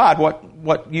tell God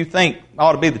what you think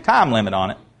ought to be the time limit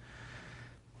on it.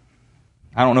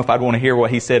 I don't know if I'd want to hear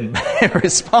what He said in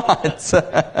response.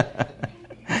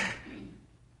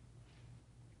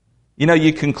 You know,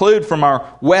 you conclude from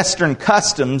our Western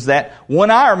customs that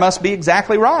 1 hour must be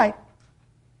exactly right.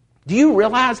 Do you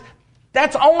realize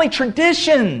that's only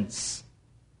traditions?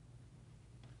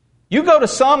 You go to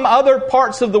some other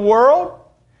parts of the world,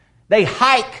 they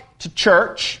hike to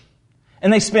church,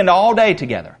 and they spend all day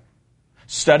together,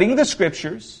 studying the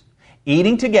Scriptures,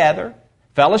 eating together,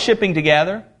 fellowshipping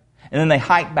together, and then they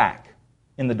hike back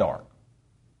in the dark.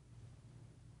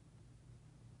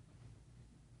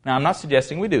 Now, I'm not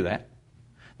suggesting we do that,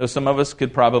 though some of us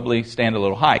could probably stand a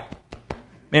little hike.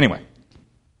 Anyway,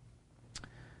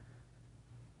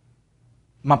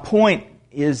 my point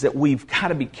is that we've got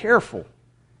to be careful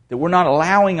that we're not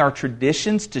allowing our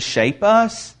traditions to shape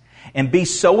us and be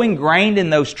so ingrained in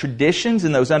those traditions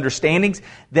and those understandings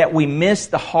that we miss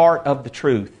the heart of the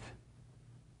truth.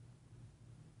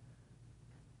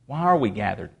 Why are we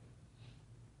gathered?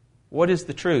 What is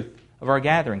the truth of our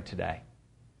gathering today?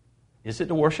 Is it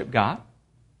to worship God?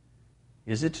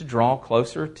 Is it to draw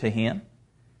closer to Him?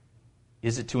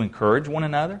 Is it to encourage one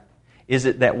another? Is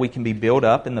it that we can be built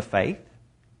up in the faith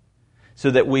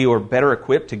so that we are better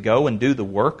equipped to go and do the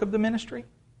work of the ministry?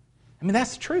 I mean,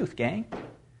 that's the truth, gang.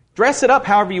 Dress it up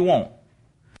however you want.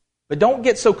 But don't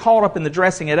get so caught up in the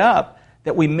dressing it up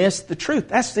that we miss the truth.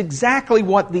 That's exactly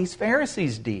what these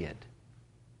Pharisees did.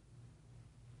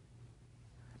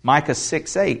 Micah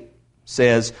 6:8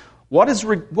 says, What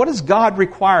does God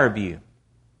require of you?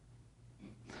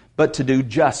 But to do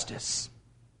justice,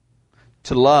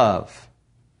 to love,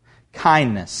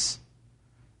 kindness,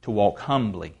 to walk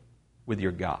humbly with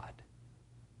your God.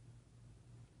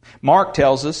 Mark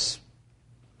tells us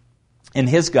in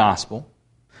his gospel,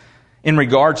 in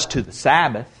regards to the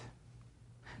Sabbath,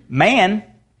 man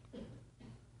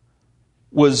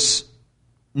was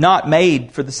not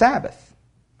made for the Sabbath,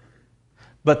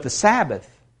 but the Sabbath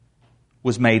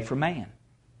was made for man.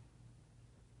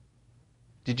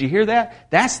 Did you hear that?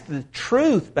 That's the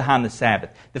truth behind the Sabbath.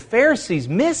 The Pharisees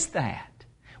missed that.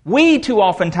 We too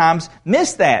oftentimes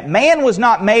miss that. Man was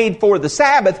not made for the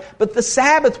Sabbath, but the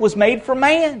Sabbath was made for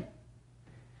man.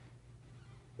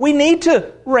 We need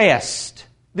to rest.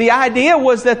 The idea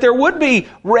was that there would be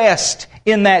rest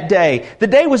in that day. The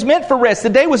day was meant for rest. The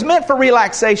day was meant for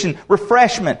relaxation,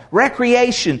 refreshment,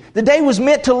 recreation. The day was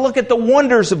meant to look at the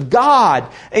wonders of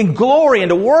God in glory and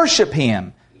to worship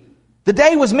Him. The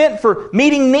day was meant for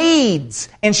meeting needs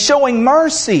and showing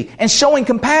mercy and showing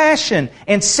compassion.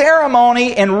 And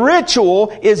ceremony and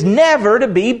ritual is never to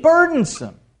be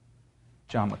burdensome.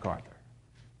 John MacArthur.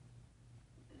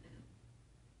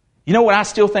 You know what I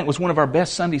still think was one of our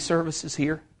best Sunday services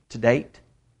here to date?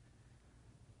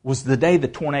 Was the day the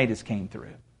tornadoes came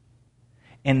through.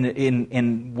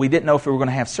 And we didn't know if we were going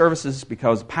to have services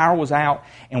because the power was out,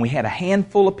 and we had a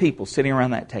handful of people sitting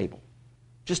around that table.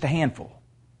 Just a handful.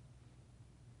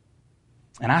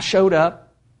 And I showed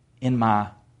up in my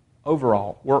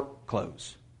overall work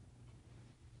clothes.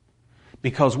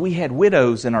 Because we had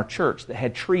widows in our church that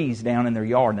had trees down in their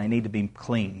yard and they need to be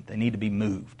cleaned. They need to be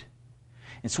moved.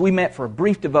 And so we met for a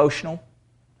brief devotional.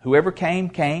 Whoever came,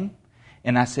 came.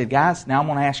 And I said, guys, now I'm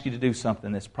going to ask you to do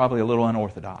something that's probably a little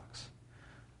unorthodox.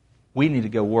 We need to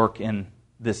go work in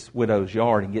this widow's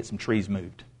yard and get some trees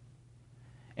moved.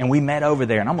 And we met over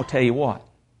there. And I'm going to tell you what.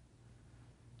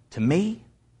 To me,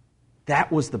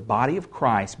 that was the body of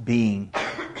Christ being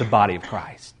the body of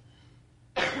Christ.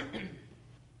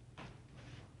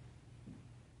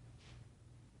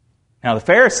 Now, the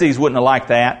Pharisees wouldn't have liked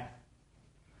that.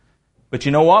 But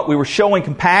you know what? We were showing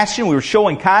compassion. We were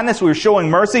showing kindness. We were showing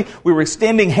mercy. We were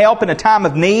extending help in a time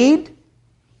of need.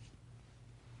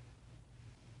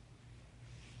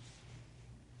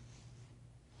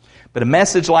 But a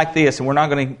message like this, and we're not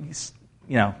going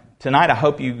to, tonight I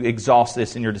hope you exhaust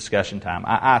this in your discussion time.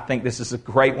 I think this is a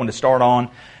great one to start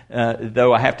on,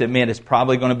 though I have to admit it's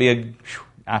probably going to be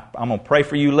I'm going to pray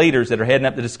for you leaders that are heading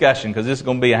up the discussion because this is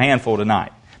going to be a handful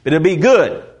tonight. But it'll be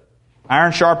good.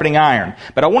 Iron sharpening iron.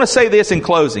 But I want to say this in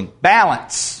closing.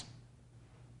 Balance.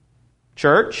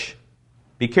 Church,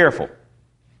 be careful.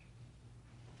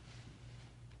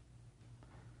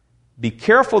 Be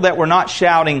careful that we're not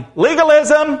shouting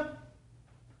legalism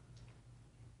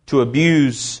to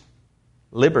abuse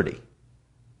liberty.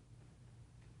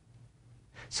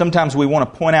 Sometimes we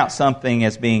want to point out something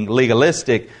as being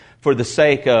legalistic for the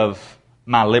sake of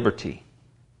my liberty.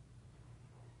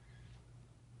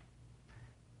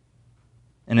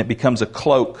 And it becomes a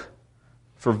cloak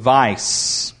for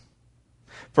vice.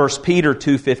 1 Peter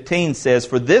 2:15 says,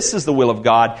 "For this is the will of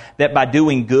God, that by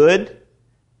doing good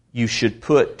you should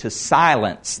put to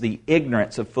silence the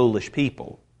ignorance of foolish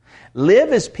people.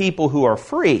 Live as people who are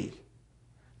free,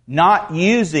 not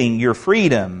using your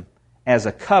freedom as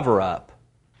a cover-up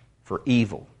for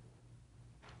evil,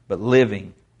 but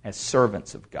living as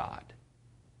servants of God."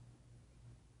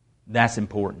 That's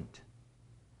important.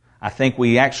 I think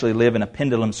we actually live in a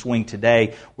pendulum swing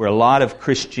today where a lot of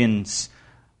Christians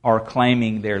are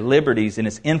claiming their liberties, and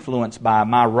it's influenced by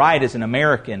my right as an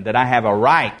American, that I have a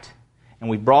right. And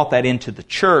we brought that into the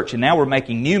church, and now we're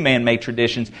making new man-made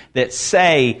traditions that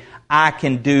say, I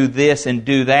can do this and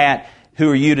do that.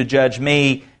 Who are you to judge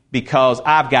me? Because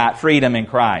I've got freedom in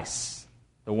Christ.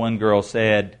 The one girl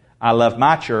said, I love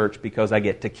my church because I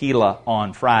get tequila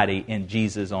on Friday and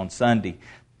Jesus on Sunday.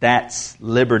 That's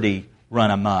liberty run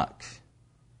amok.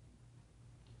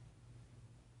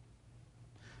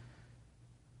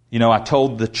 You know, I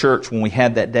told the church when we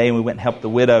had that day and we went and helped the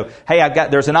widow, hey,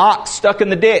 there's an ox stuck in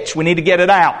the ditch. We need to get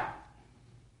it out.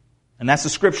 And that's the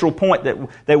scriptural point, that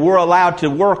they were allowed to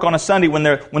work on a Sunday when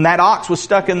that ox was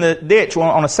stuck in the ditch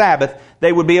on a Sabbath.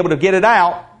 They would be able to get it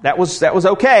out. That was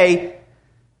okay.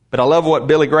 But I love what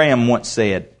Billy Graham once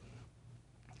said.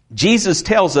 Jesus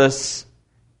tells us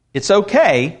it's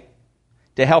okay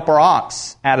to help our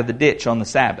ox out of the ditch on the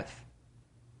Sabbath.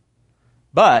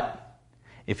 But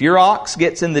if your ox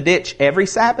gets in the ditch every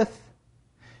Sabbath,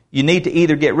 you need to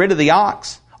either get rid of the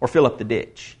ox or fill up the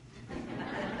ditch.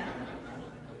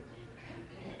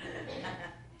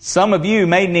 Some of you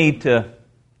may need to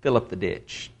fill up the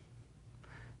ditch.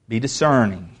 Be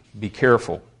discerning. Be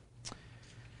careful.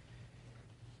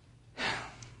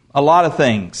 A lot of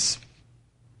things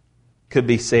could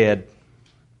be said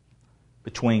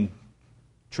between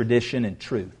tradition and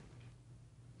truth.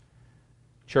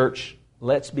 Church,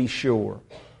 let's be sure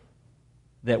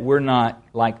that we're not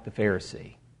like the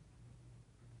Pharisee.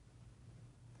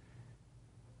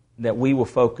 That we will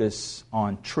focus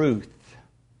on truth,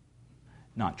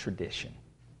 not tradition.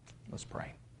 Let's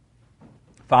pray.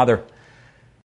 Father,